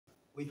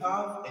we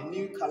have a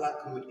new color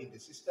code in the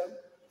system,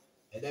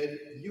 and then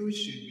you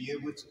should be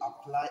able to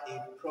apply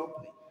it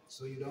properly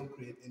so you don't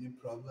create any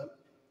problem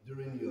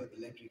during your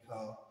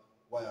electrical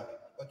wiring.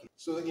 Okay,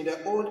 so in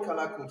the old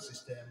color code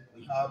system,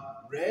 we have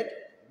red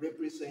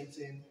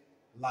representing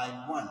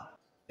line 1,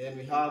 then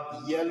we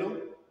have yellow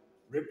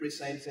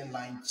representing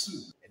line 2,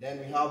 and then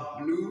we have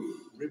blue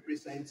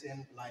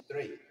representing line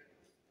 3.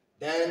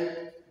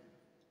 Then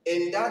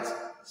in that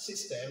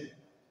system,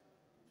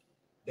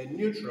 the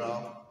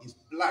neutral is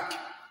black.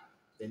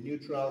 The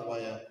neutral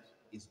wire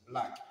is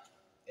black.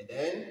 And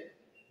then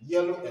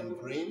yellow and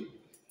green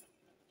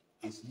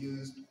is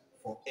used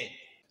for it.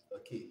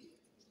 Okay.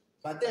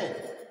 But then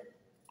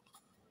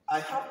I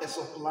have a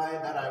supply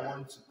that I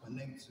want to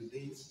connect to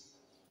this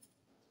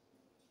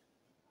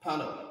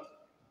panel.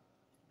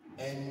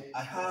 And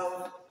I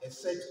have a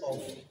set of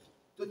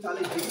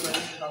totally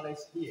different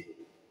colors here.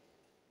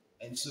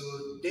 And so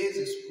this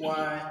is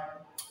why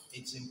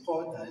it's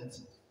important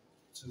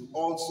to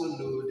also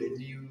know the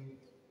new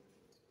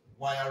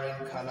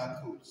wiring color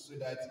code, so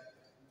that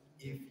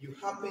if you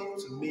happen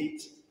to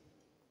meet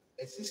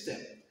a system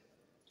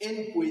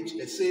in which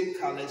the same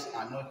colors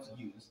are not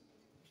used,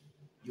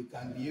 you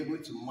can be able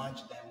to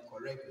match them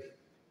correctly.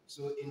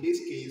 So in this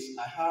case,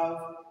 I have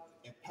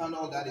a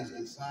panel that is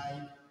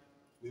designed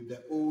with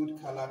the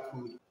old color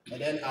code,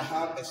 and then I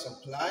have a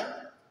supply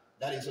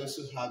that is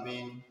also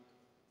having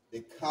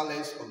the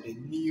colors of the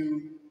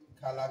new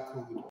color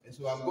code. And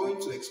so I'm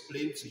going to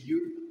explain to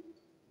you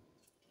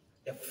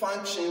the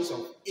functions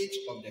of each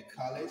of the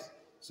colors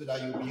so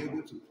that you'll be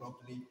able to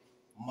properly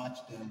match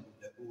them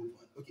with the old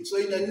one. Okay, so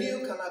in the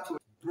new color code,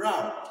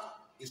 brown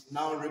is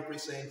now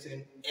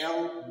representing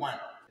L1.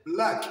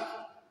 Black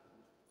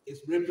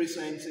is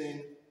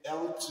representing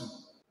L2.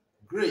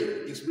 Gray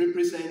is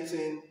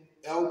representing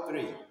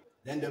L3.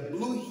 Then the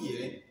blue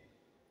here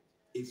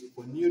is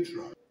for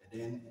neutral.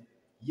 And then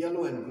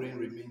yellow and green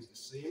remains the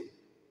same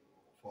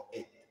for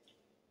it.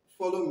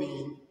 Follow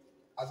me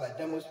as I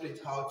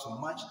demonstrate how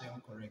to match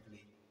them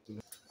correctly.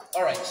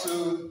 Alright,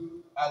 so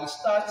I'll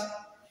start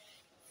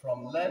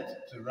from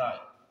left to right.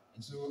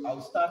 And so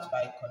I'll start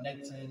by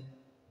connecting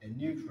the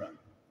neutral.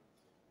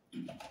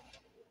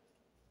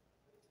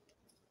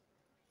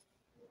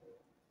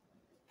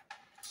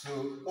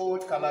 So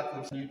old color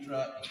code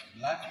neutral is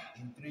black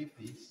in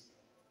 3-piece.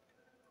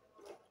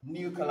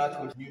 New color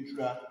code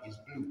neutral is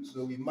blue.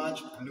 So we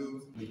match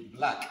blue with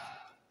black.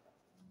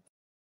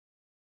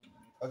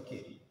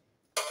 Okay.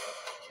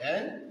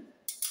 Then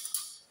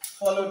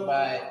followed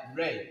by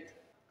red.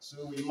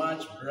 So we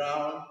match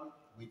brown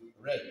with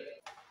red.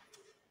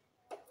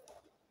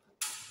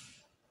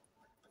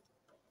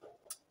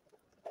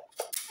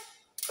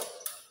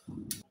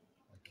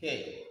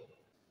 Okay.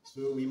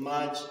 So we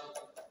match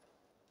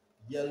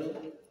yellow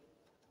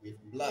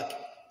with black.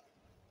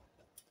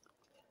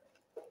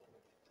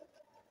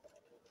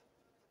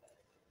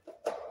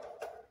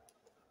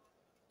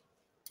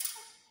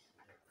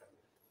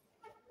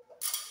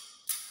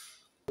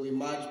 We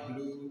match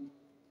blue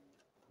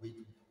with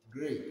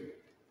gray.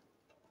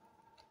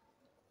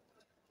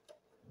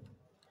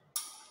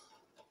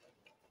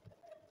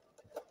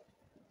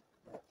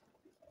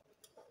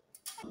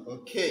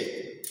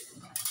 Okay.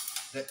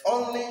 The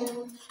only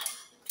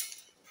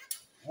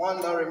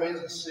one that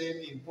remains the same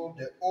in both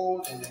the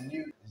old and the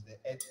new is the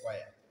earth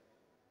wire.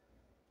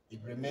 It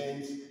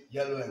remains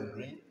yellow and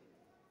green,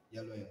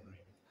 yellow and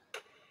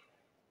green.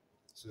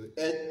 So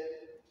earth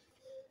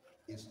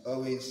is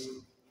always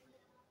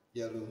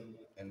yellow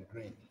and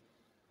green.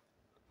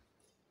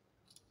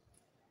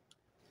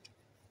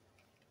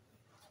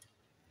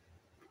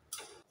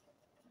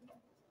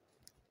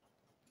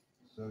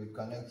 So we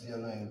connect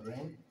yellow and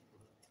green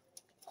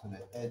to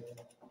the earth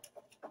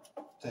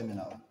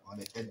terminal or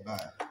the earth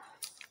wire.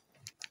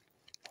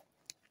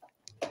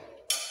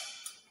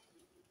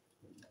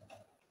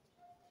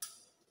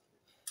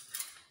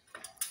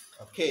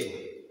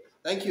 Okay,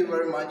 thank you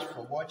very much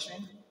for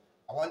watching.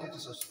 I want you to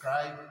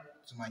subscribe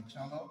to my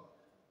channel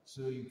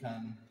so you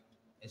can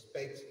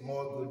expect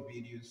more good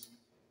videos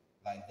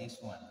like this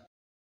one.